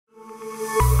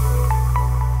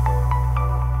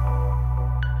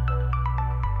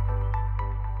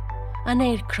An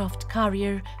aircraft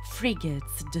carrier,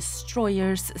 frigates,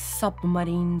 destroyers,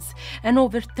 submarines, and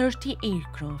over 30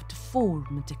 aircraft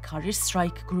formed the Carrier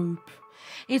Strike Group.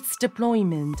 Its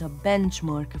deployment a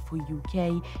benchmark for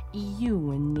UK,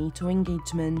 EU and NATO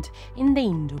engagement in the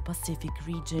Indo-Pacific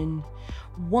region,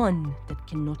 one that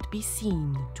cannot be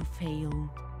seen to fail.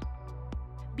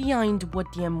 Behind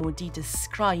what the MOD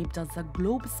described as a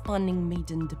globe-spanning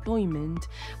maiden deployment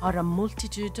are a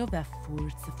multitude of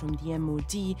efforts from the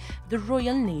MOD, the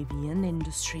Royal Navy and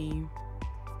industry.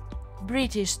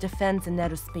 British defence and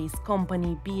aerospace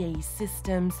company BAE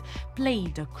Systems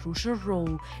played a crucial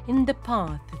role in the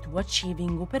path to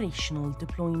achieving operational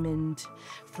deployment,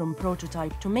 from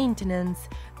prototype to maintenance,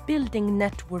 building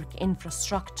network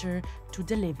infrastructure to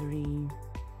delivery.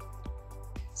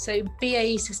 So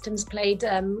BAE Systems played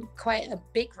quite a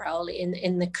big role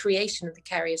in the creation of the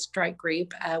Carrier Strike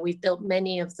Group. We've built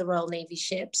many of the Royal Navy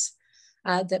ships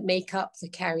that make up the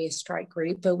Carrier Strike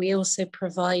Group, but we also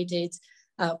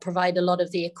provide a lot of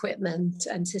the equipment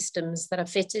and systems that are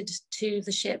fitted to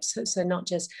the ships. So not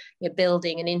just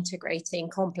building and integrating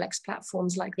complex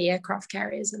platforms like the aircraft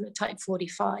carriers and the Type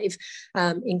 45,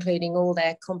 including all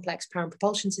their complex power and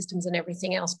propulsion systems and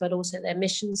everything else, but also their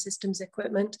mission systems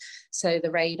equipment. So the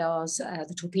radars,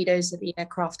 the torpedoes that the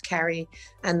aircraft carry,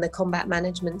 and the combat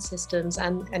management systems,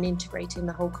 and integrating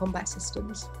the whole combat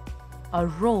systems. A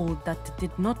role that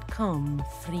did not come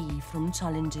free from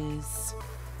challenges.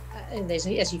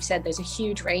 As you've said, there's a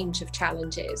huge range of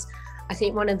challenges. I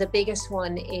think one of the biggest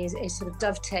one is sort of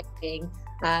dovetailing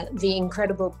the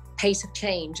incredible pace of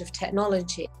change of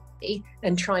technology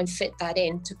and try and fit that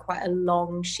into quite a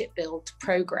long shipbuild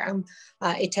program.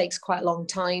 It takes quite a long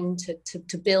time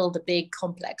to build a big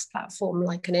complex platform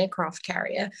like an aircraft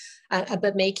carrier,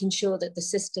 but making sure that the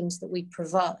systems that we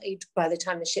provide by the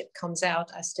time the ship comes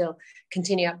out are still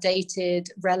continue updated,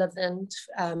 relevant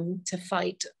to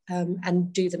fight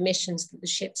and do the missions that the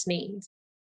ships need.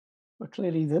 Well,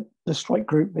 clearly the strike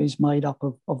group is made up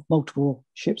of multiple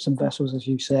ships and vessels, as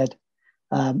you said.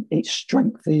 Its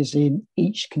strength is in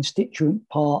each constituent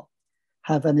part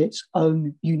having its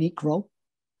own unique role,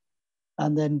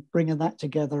 and then bringing that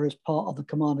together as part of the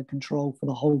command and control for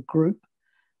the whole group.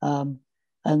 And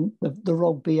the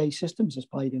role BAE Systems has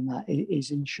played in that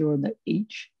is ensuring that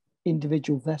each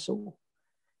individual vessel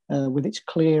with its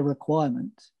clear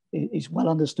requirement is well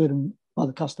understood by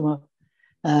the customer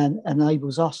and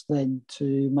enables us then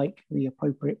to make the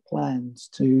appropriate plans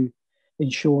to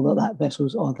ensure that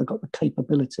vessel's either got the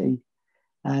capability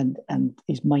and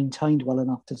is maintained well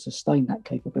enough to sustain that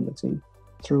capability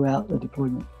throughout the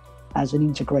deployment as an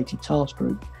integrated task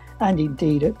group, and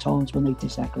indeed at times when they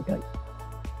disaggregate.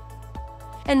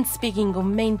 And speaking of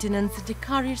maintenance, the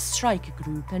Carrier Strike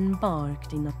Group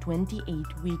embarked in a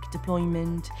 28-week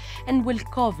deployment and will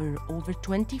cover over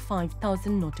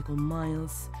 25,000 nautical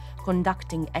miles,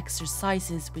 conducting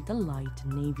exercises with the light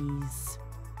navies.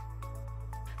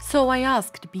 So I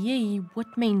asked BAE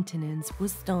what maintenance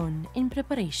was done in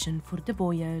preparation for the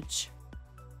voyage.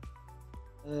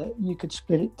 You could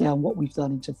split it down what we've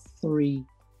done into three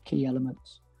key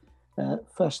elements.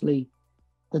 Firstly,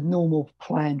 the normal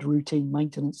planned routine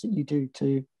maintenance that you do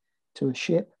to a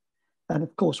ship. And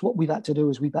of course, what we've had to do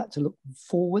is we've had to look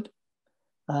forward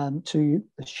to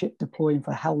the ship deploying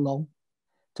for how long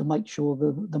to make sure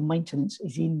the maintenance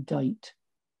is in date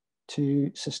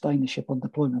to sustain the ship on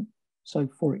deployment. So,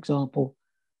 for example,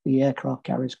 the aircraft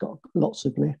carrier's got lots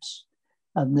of lifts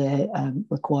and they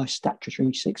require statutory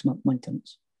 6-month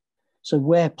maintenance. So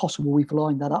where possible, we've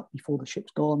lined that up before the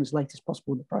ship's gone as late as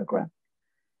possible in the programme.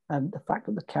 And the fact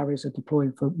that the carriers are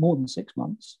deploying for more than 6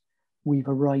 months, we've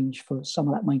arranged for some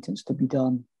of that maintenance to be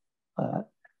done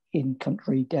in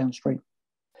country downstream.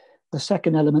 The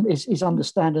second element is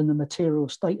understanding the material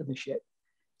state of the ship.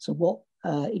 So what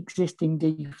existing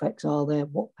defects are there?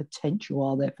 What potential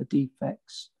are there for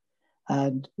defects?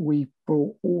 And we've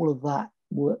brought all of that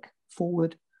work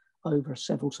forward over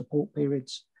several support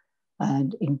periods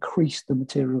and increased the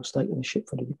material state of the ship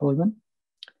for the deployment.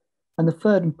 And the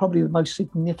third and probably the most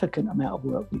significant amount of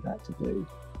work we've had to do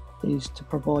is to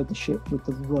provide the ship with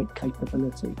the right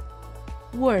capability.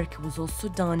 Work was also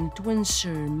done to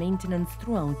ensure maintenance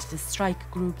throughout the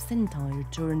strike group's entire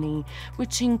journey,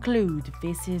 which include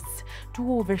visits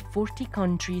to over 40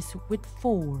 countries with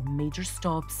 4 major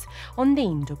stops on the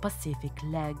Indo-Pacific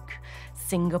leg: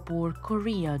 Singapore,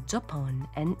 Korea, Japan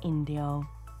and India.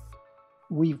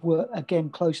 We've worked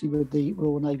again closely with the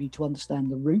Royal Navy to understand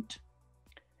the route.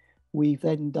 We've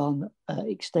then done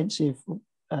extensive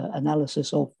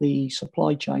analysis of the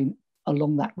supply chain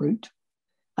along that route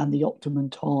and the optimum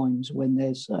times when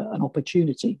there's an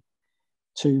opportunity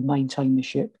to maintain the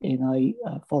ship in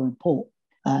a foreign port.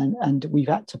 And we've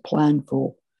had to plan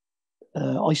for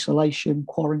isolation,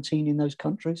 quarantine in those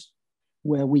countries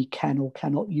where we can or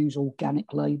cannot use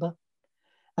organic labour.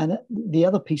 And the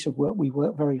other piece of work we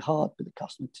work very hard with the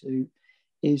customer to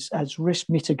is as risk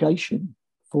mitigation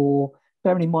for,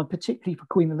 bearing in mind, particularly for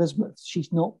Queen Elizabeth,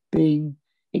 she's not being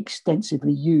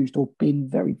extensively used or been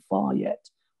very far yet.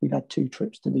 We've had 2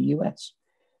 trips to the US.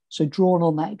 So drawing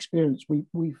on that experience,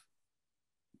 we've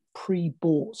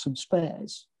pre-bought some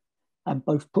spares and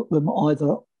both put them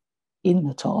either in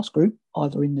the task group,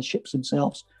 either in the ships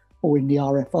themselves or in the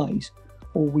RFAs,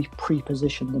 or we've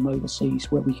pre-positioned them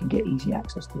overseas where we can get easy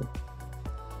access to them.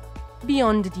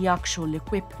 Beyond the actual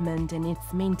equipment and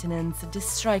its maintenance, the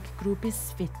strike group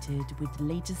is fitted with the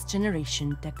latest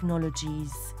generation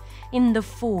technologies in the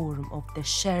form of the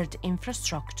shared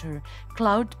infrastructure,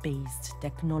 cloud-based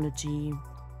technology.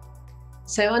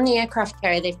 So on the aircraft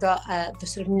carrier, they've got the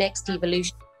sort of next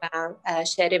evolution of our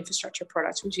shared infrastructure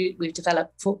products, which we've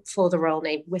developed for the Royal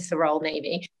Navy, with the Royal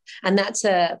Navy. And that's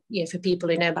for people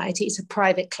who know about it, it's a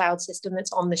private cloud system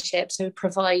that's on the ship. So it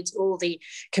provides all the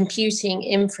computing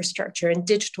infrastructure and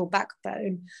digital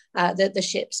backbone that the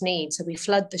ships need. So we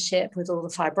flood the ship with all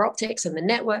the fiber optics and the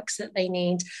networks that they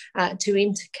need to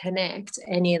interconnect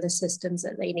any of the systems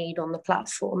that they need on the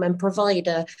platform and provide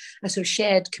a sort of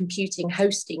shared computing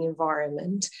hosting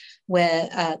environment where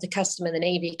the customer, the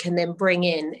Navy, can then bring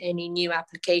in any new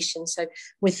applications. So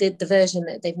with the version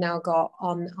that they've now got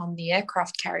on the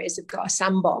aircraft carriers, they've got a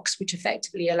sandbox, which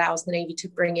effectively allows the Navy to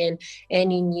bring in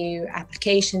any new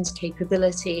applications,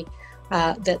 capability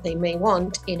that they may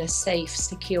want in a safe,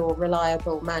 secure,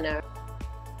 reliable manner.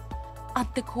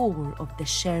 At the core of the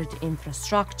shared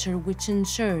infrastructure, which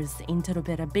ensures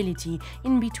interoperability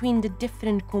in between the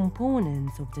different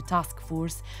components of the task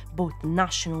force, both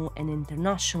national and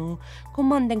international,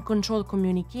 command and control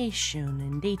communication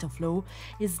and data flow,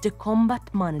 is the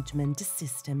Combat Management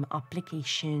System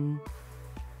application.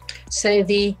 So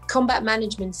the Combat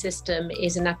Management System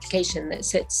is an application that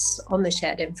sits on the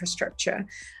shared infrastructure.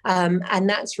 And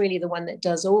that's really the one that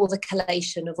does all the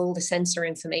collation of all the sensor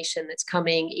information that's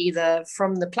coming either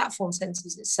from the platform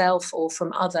sensors itself or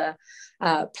from other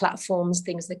platforms,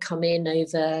 things that come in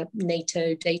over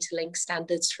NATO data link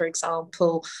standards, for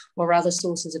example, or other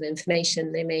sources of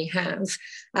information they may have.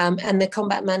 And the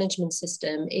Combat Management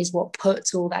System is what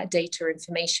puts all that data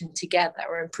information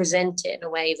together and present it in a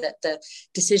way that the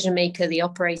decision maker, the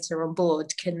operator on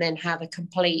board, can then have a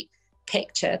complete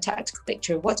picture, tactical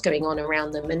picture of what's going on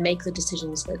around them and make the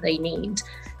decisions that they need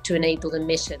to enable the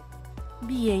mission.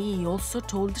 BAE also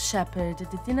told Shephard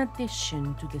that in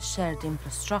addition to the shared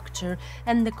infrastructure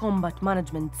and the combat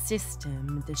management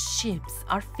system, the ships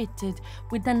are fitted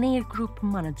with an air group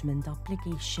management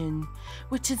application,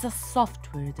 which is a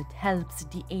software that helps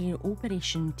the air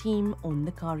operation team on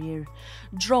the carrier,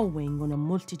 drawing on a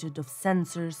multitude of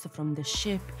sensors from the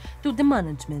ship to the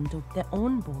management of the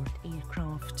onboard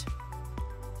aircraft.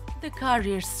 The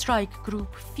Carrier Strike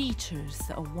Group features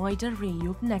a wide array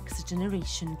of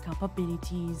next-generation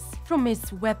capabilities, from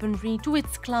its weaponry to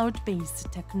its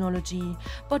cloud-based technology,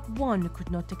 but one could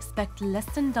not expect less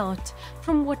than that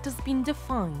from what has been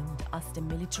defined as the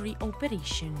military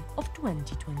operation of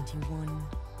 2021.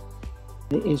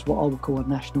 It is what I would call a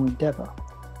national endeavour.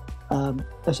 And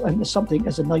it's something,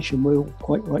 as a nation, we're all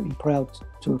quite rightly proud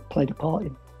to have played a part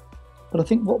in. But I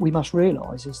think what we must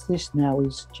realise is this now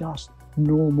is just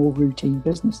normal routine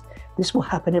business. This will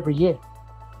happen every year.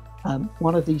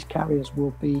 One of these carriers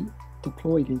will be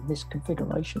deployed in this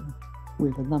configuration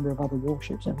with a number of other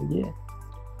warships every year.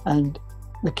 And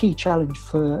the key challenge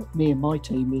for me and my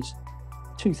team is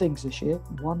 2 things this year.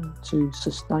 One, to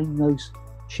sustain those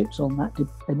ships on that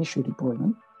initial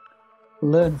deployment,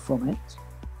 learn from it,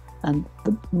 and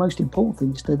the most important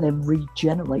thing is to then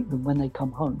regenerate them when they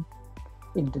come home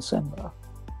in December,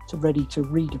 ready to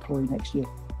redeploy next year.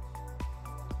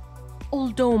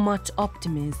 Although much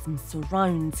optimism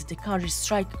surrounds the Carrier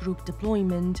Strike Group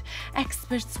deployment,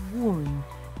 experts warn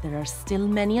there are still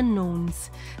many unknowns,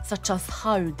 such as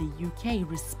how the UK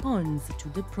responds to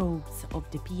the probes of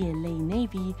the PLA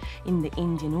Navy in the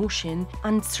Indian Ocean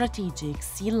and strategic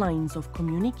sea lines of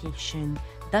communication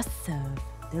that serve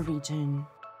the region.